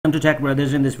Welcome to Tech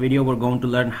Brothers. In this video we're going to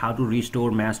learn how to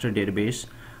restore master database.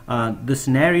 The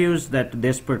scenarios that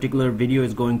this particular video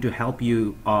is going to help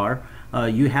you are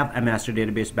you have a master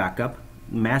database backup.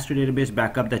 Master database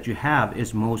backup that you have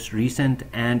is most recent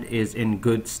and is in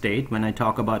good state. When I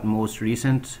talk about most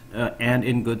recent and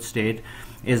in good state,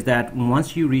 is that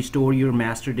once you restore your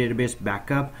master database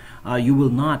backup, you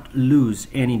will not lose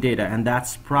any data, and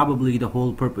that's probably the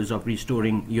whole purpose of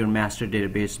restoring your master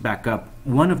database backup.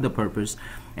 One of the purpose,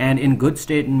 and in good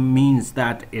state means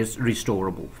that is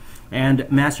restorable. And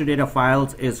master data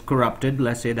files is corrupted.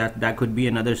 Let's say that could be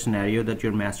another scenario, that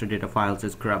your master data files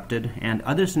is corrupted, and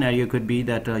other scenario could be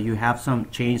that you have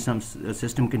some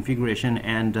system configuration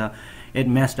and it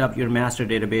messed up your master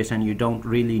database and you don't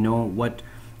really know what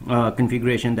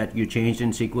configuration that you changed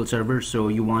in SQL Server, so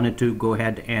you wanted to go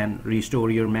ahead and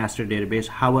restore your master database.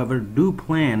 However, do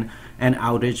plan an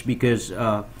outage, because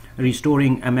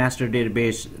restoring a master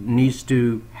database needs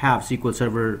to have SQL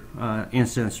Server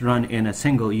instance run in a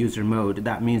single user mode.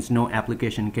 That means no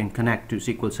application can connect to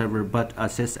SQL Server but a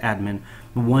sysadmin,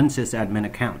 one sysadmin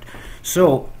account.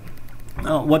 So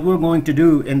what we're going to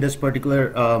do in this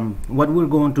particular, what we're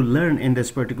going to learn in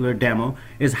this particular demo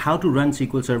is how to run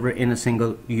SQL Server in a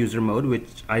single user mode,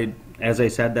 which as I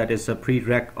said, that is a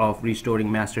prereq of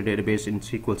restoring master database in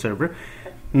SQL Server.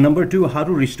 Number two, how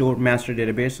to restore master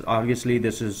database. Obviously,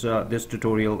 this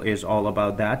tutorial is all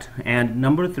about that. And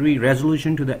number three,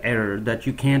 resolution to the error that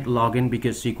you can't log in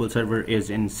because SQL Server is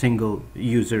in single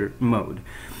user mode.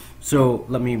 So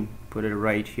let me put it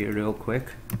right here real quick.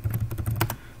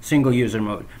 Single user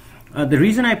mode. The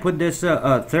reason I put this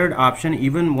third option,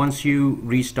 even once you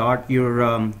restart your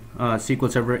SQL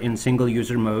Server in single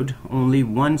user mode, only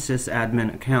one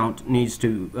sysadmin account needs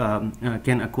to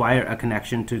can acquire a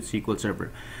connection to SQL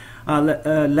Server.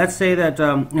 Let's say that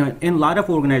in a lot of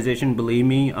organizations, believe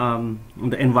me,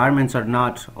 the environments are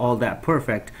not all that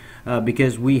perfect,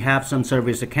 because we have some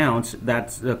service accounts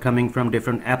that's coming from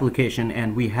different application,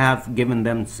 and we have given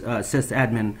them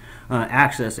sysadmin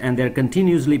access, and they're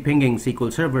continuously pinging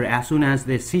SQL Server. As soon as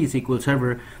they see SQL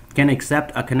Server can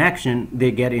accept a connection,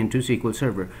 they get into SQL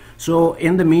Server. So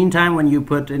in the meantime, when you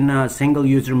put in a single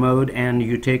user mode and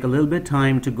you take a little bit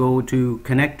time to go to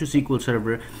connect to SQL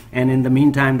Server, and in the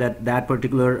meantime that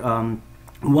particular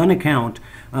one account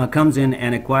comes in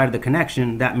and acquire the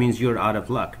connection, that means you're out of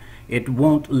luck. It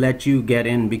won't let you get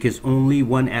in because only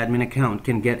one admin account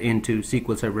can get into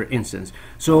SQL Server instance.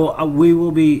 So we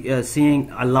will be seeing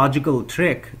a logical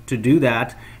trick to do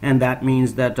that, and that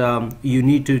means that you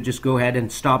need to just go ahead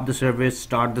and stop the service,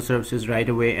 start the services right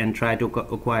away, and try to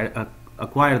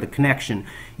acquire the connection.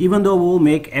 Even though we'll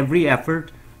make every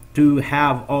effort to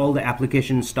have all the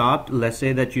applications stopped, let's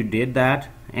say that you did that,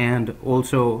 and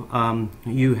also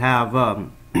you have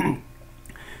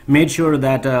made sure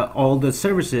that all the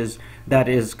services that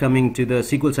is coming to the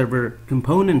SQL Server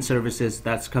component services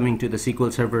that's coming to the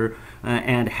SQL Server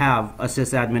and have a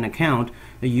sysadmin account,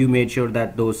 you made sure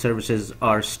that those services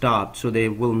are stopped, so they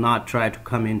will not try to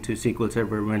come into SQL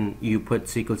Server when you put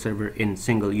SQL Server in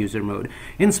single user mode.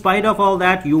 In spite of all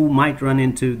that, you might run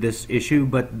into this issue,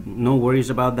 but no worries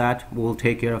about that. We'll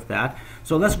take care of that.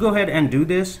 So let's go ahead and do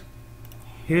this.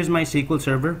 Here's my SQL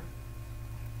Server.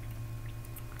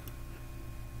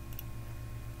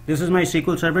 This is my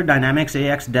SQL Server. Dynamics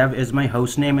AX Dev is my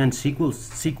host name, and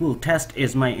SQL Test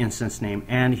is my instance name.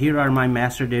 And here are my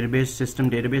master database, system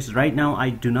database. Right now,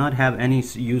 I do not have any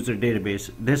user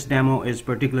database. This demo is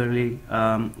particularly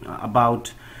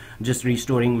about just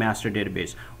restoring master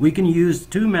database. We can use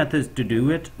two methods to do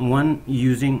it. One,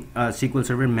 using SQL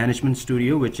Server Management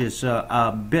Studio, which is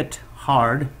a bit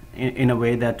hard in a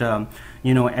way that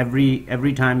you know,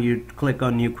 every time you click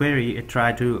on new query, it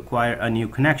try to acquire a new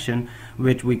connection,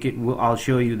 which I'll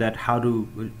show you that how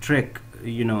to trick,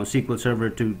 you know, SQL Server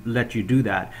to let you do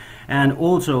that. And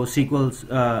also SQL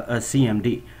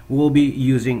CMD, we'll be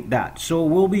using that. So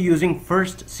we'll be using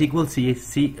first SQL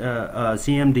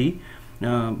CMD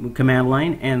command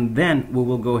line, and then we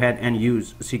will go ahead and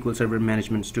use SQL Server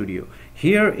Management Studio.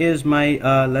 Here is my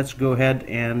let's go ahead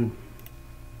and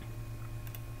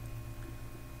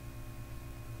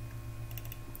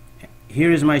here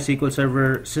is my SQL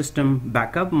Server system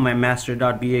backup. My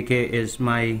master.bak is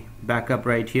my backup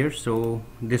right here. So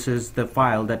this is the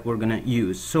file that we're gonna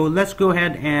use. So let's go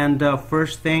ahead and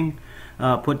first thing,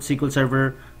 put SQL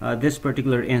Server, this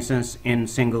particular instance, in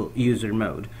single user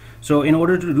mode. So in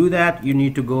order to do that, you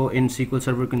need to go in SQL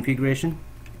Server configuration.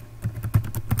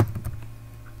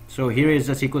 So here is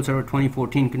the SQL Server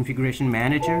 2014 configuration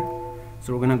manager.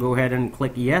 So we're gonna go ahead and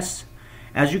click yes.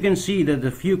 as you can see that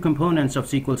the few components of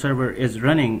SQL Server is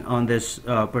running on this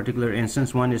particular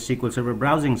instance. One is SQL Server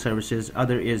Browsing Services,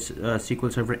 other is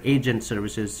SQL Server Agent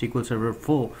Services, SQL Server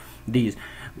Full. These,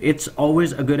 it's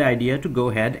always a good idea to go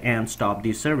ahead and stop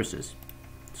these services.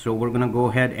 So we're going to go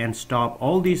ahead and stop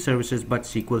all these services but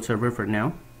SQL Server for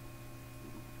now.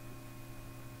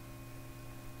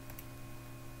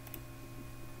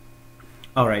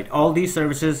 Alright, all these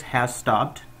services have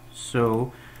stopped.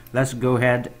 So let's go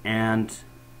ahead and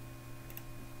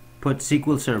put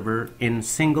SQL Server in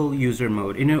single user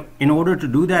mode. In order to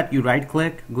do that, you right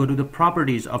click, go to the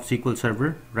properties of SQL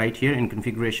Server right here in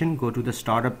configuration, go to the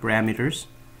startup parameters,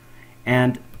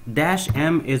 and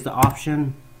 -M is the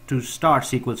option to start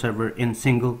SQL Server in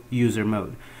single user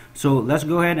mode. So let's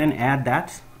go ahead and add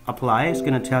that. Apply. It's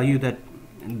going to tell you that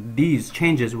these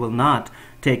changes will not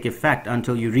take effect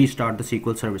until you restart the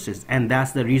SQL services, and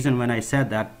that's the reason when I said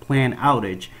that plan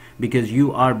outage, because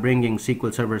you are bringing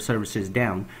SQL Server Services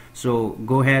down. So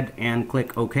go ahead and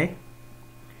click OK,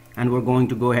 and we're going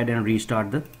to go ahead and restart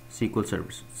the SQL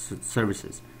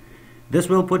services. This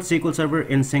will put SQL Server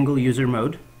in single user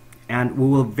mode, and we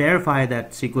will verify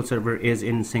that SQL Server is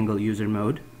in single user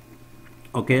mode.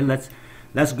 Okay,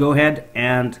 let's go ahead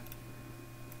and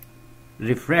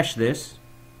refresh this.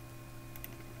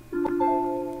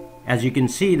 As you can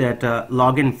see that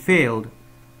login failed,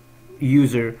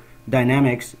 user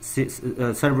dynamics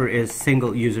server is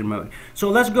single user mode. So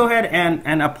let's go ahead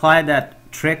and apply that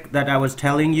trick that I was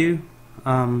telling you.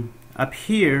 Up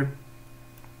here,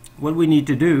 what we need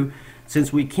to do,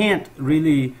 since we can't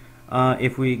really,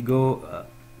 if we go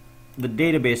the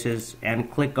databases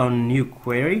and click on new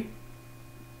query,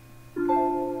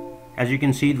 as you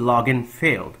can see, login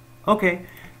failed. Okay,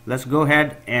 let's go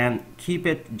ahead and keep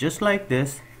it just like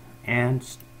this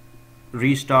and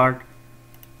restart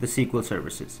the SQL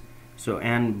services. So,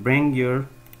 and bring your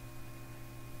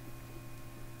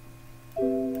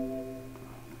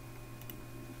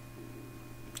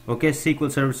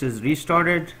SQL services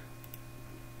restarted,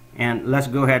 and let's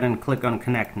go ahead and click on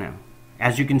connect now.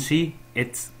 As you can see,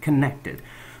 it's connected.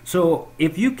 So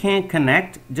if you can't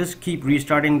connect, just keep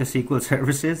restarting the SQL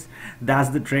services. That's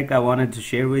the trick I wanted to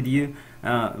share with you,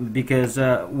 because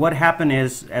what happened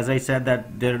is, as I said,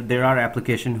 that there are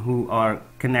applications who are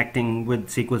connecting with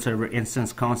SQL Server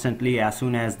instance constantly. As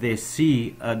soon as they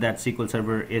see that SQL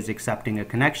Server is accepting a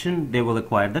connection, they will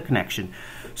acquire the connection.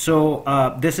 So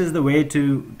this is the way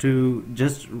to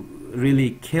just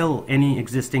really kill any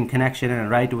existing connection and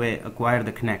right away acquire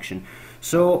the connection.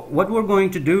 So what we're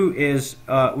going to do is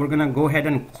we're going to go ahead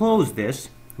and close this,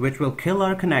 which will kill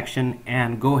our connection,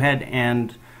 and go ahead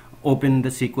and open the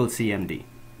SQLCMD.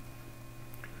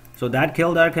 So that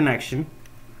killed our connection.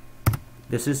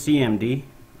 This is CMD.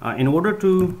 In order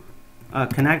to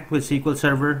connect with SQL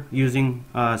Server using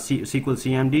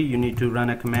SQLCMD, you need to run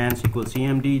a command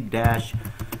SQLCMD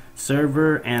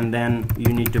 -server, and then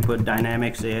you need to put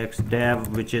dynamics ax dev,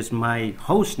 which is my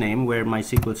host name where my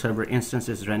SQL Server instance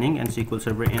is running, and SQL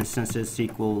Server instance is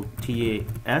SQL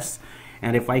TAS,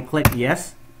 and if I click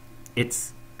yes,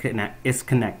 it's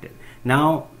connected.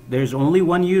 Now there's only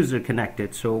one user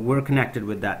connected, so we're connected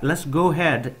with that. Let's go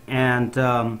ahead and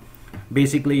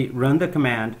basically run the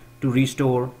command to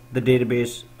restore the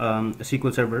database,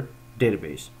 SQL Server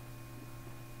database.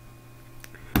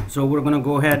 So we're going to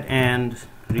go ahead and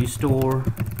restore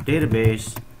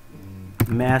database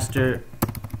master,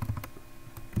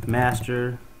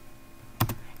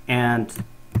 and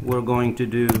we're going to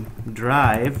do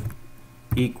drive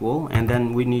equal, and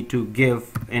then we need to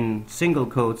give in single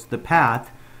quotes the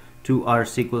path to our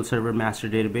SQL Server master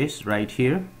database right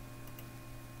here.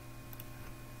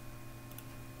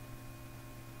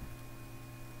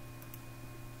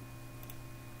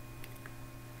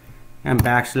 And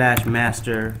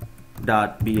 \master.bak,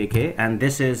 and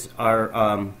this is our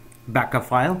backup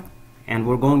file, and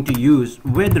we're going to use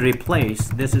with replace.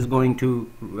 This is going to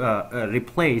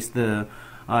replace the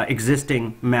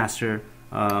existing master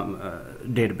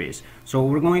database. So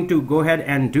we're going to go ahead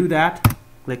and do that.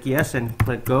 Click yes and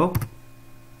click go.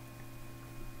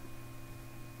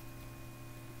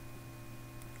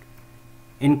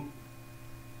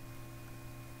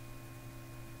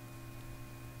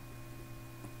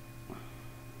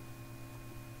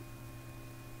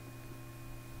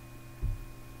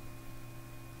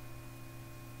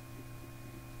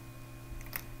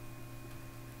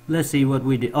 Let's see what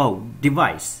we did. Oh,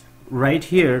 device. Right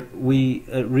here we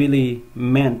really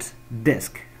meant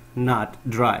disk, not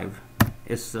drive.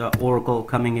 It's Oracle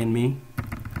coming in me.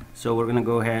 So we're gonna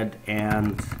go ahead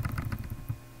and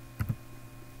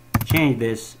change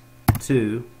this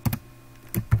to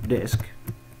disk,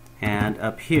 and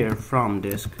up here from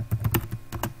disk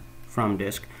from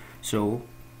disk. So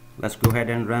let's go ahead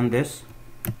and run this.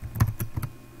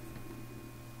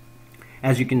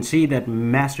 As you can see that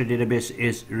master database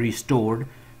is restored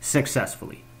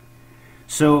successfully.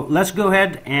 So let's go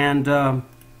ahead and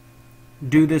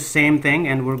do the same thing,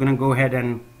 and we're going to go ahead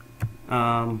and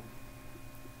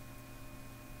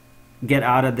get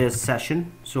out of this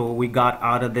session. So we got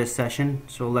out of this session,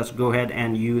 so let's go ahead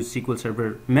and use SQL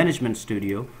Server Management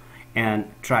Studio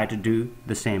and try to do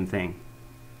the same thing.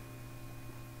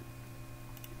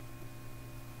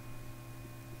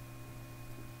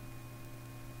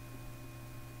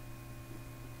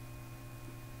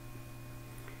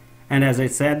 And as I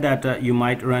said, that you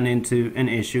might run into an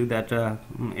issue that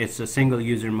it's a single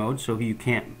user mode, so you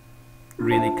can't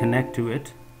really connect to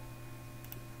it.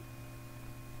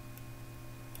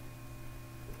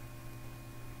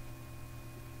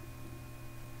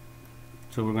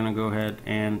 So we're going to go ahead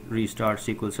and restart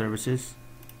SQL Services.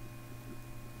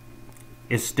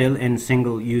 It's still in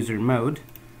single user mode,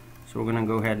 so we're going to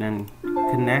go ahead and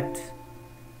connect.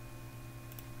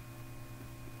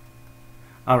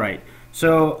 Alright,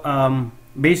 so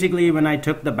basically when I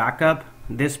took the backup,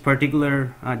 this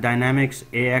particular Dynamics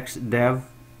AX Dev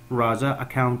Raza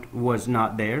account was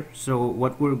not there. So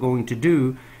what we're going to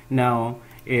do now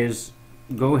is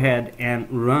go ahead and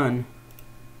run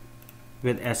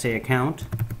with SA account.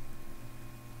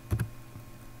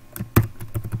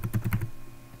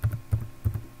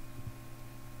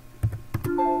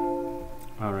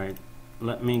 Alright,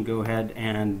 let me go ahead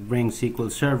and bring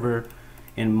SQL Server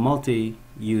in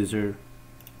multi-user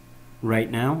right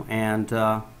now, and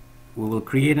we will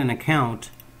create an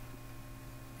account,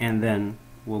 and then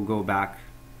we'll go back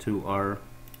to our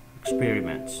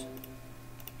experiments.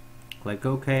 Click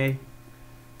OK,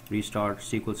 restart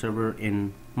SQL Server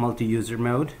in multi-user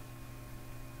mode.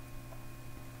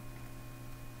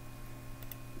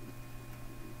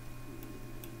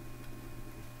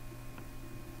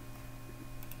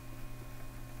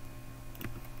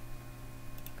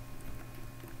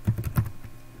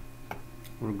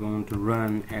 We're going to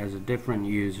run as a different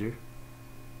user.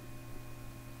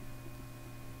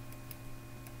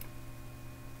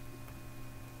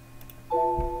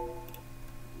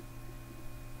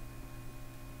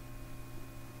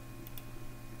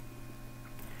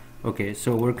 Okay,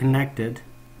 so we're connected.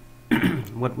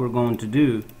 What we're going to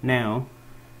do now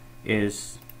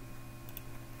is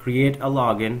create a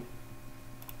login.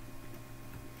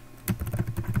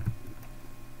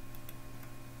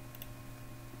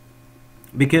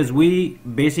 Because we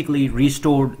basically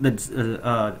restored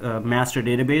the master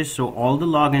database, so all the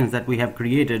logins that we have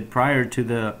created prior to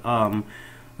the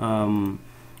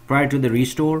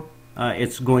restore,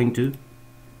 it's going to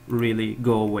really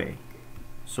go away.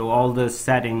 So all the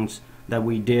settings that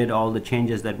we did, all the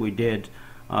changes that we did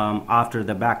after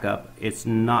the backup, it's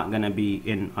not going to be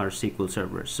in our SQL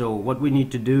Server. So what we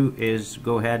need to do is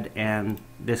go ahead and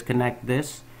disconnect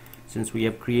this. Since we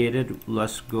have created,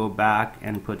 let's go back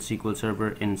and put SQL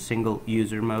Server in single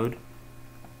user mode.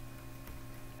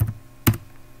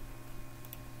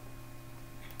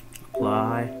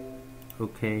 Apply,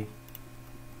 OK,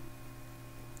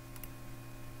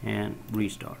 and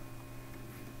restart.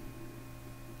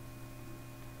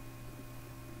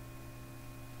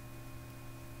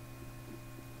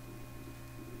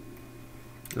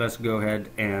 Let's go ahead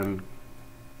and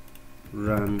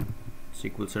run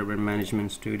SQL Server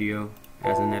Management Studio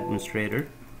as an administrator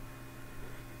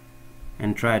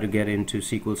and try to get into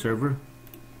SQL Server.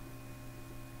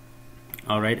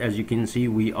 Alright, as you can see,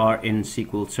 we are in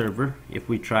SQL Server. If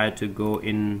we try to go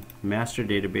in master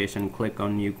database and click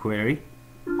on new query,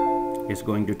 it's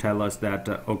going to tell us that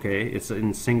okay, it's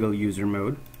in single user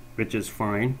mode, which is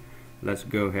fine. Let's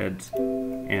go ahead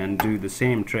and do the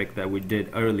same trick that we did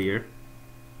earlier.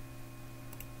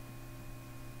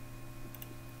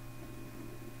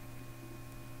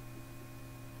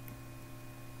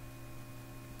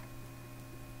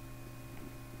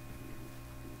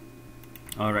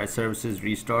 Alright, services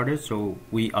restarted, so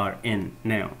we are in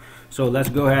now. So let's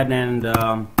go ahead and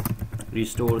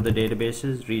restore the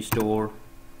databases. Restore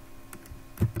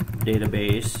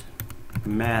database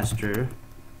master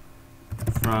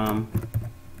from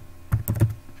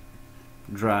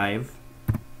drive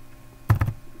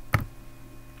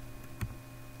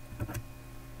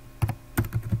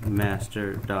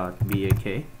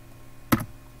master.bak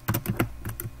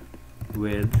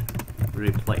with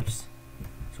replace.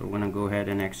 So we're going to go ahead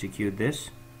and execute this.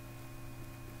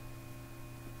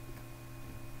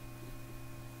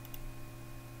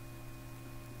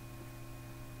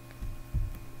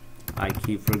 I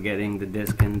keep forgetting the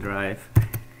disk and drive.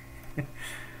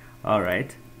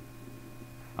 Alright.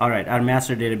 Alright, our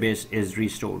master database is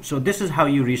restored. So this is how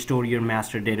you restore your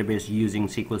master database using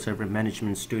SQL Server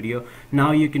Management Studio.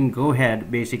 Now you can go ahead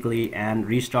basically and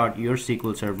restart your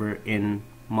SQL Server in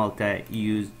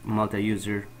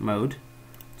multi-user mode.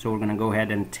 So we're going to go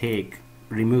ahead and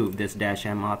remove this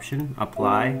 -m option,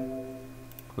 apply,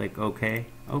 click OK,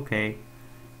 OK,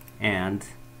 and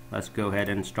let's go ahead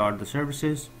and start the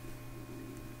services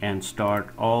and start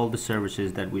all the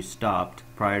services that we stopped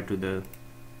prior to the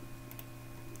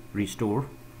restore.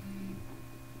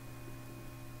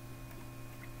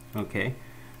 Okay,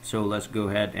 so let's go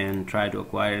ahead and try to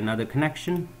acquire another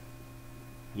connection.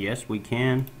 Yes, we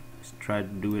can. Let's try to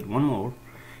do it one more,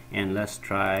 and let's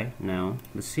try now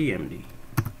the CMD.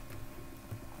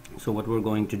 So what we're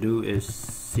going to do is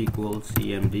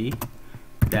SQLCMD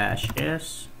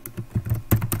 -s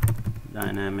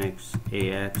Dynamics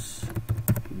AX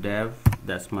dev,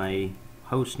 that's my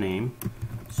host name.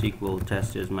 SQL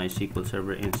test is my SQL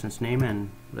Server instance name, and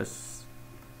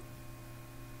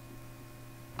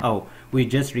we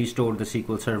just restored the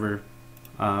SQL Server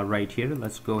right here.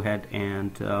 Let's go ahead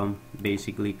and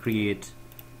basically create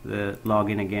the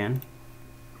login again.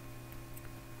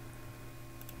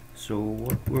 So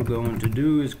what we're going to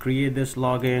do is create this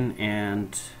login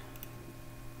and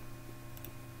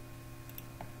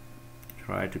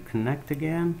try to connect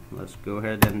again. Let's go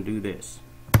ahead and do this.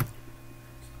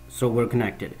 So we're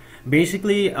connected.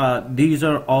 Basically, these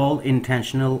are all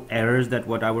intentional errors that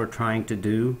what I were trying to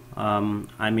do.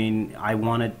 I mean, I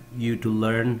wanted you to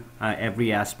learn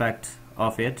every aspect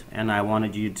of it, and I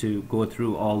wanted you to go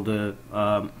through all the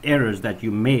errors that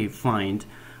you may find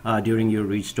during your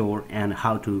restore and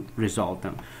how to resolve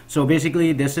them. So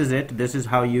basically, this is it. This is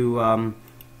how you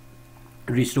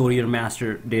restore your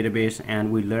master database,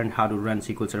 and we learned how to run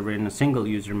SQL Server in a single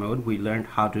user mode. We learned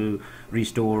how to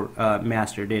restore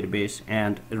master database,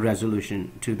 and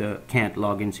resolution to the can't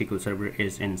log in SQL Server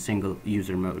is in single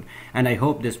user mode. And I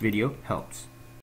hope this video helps.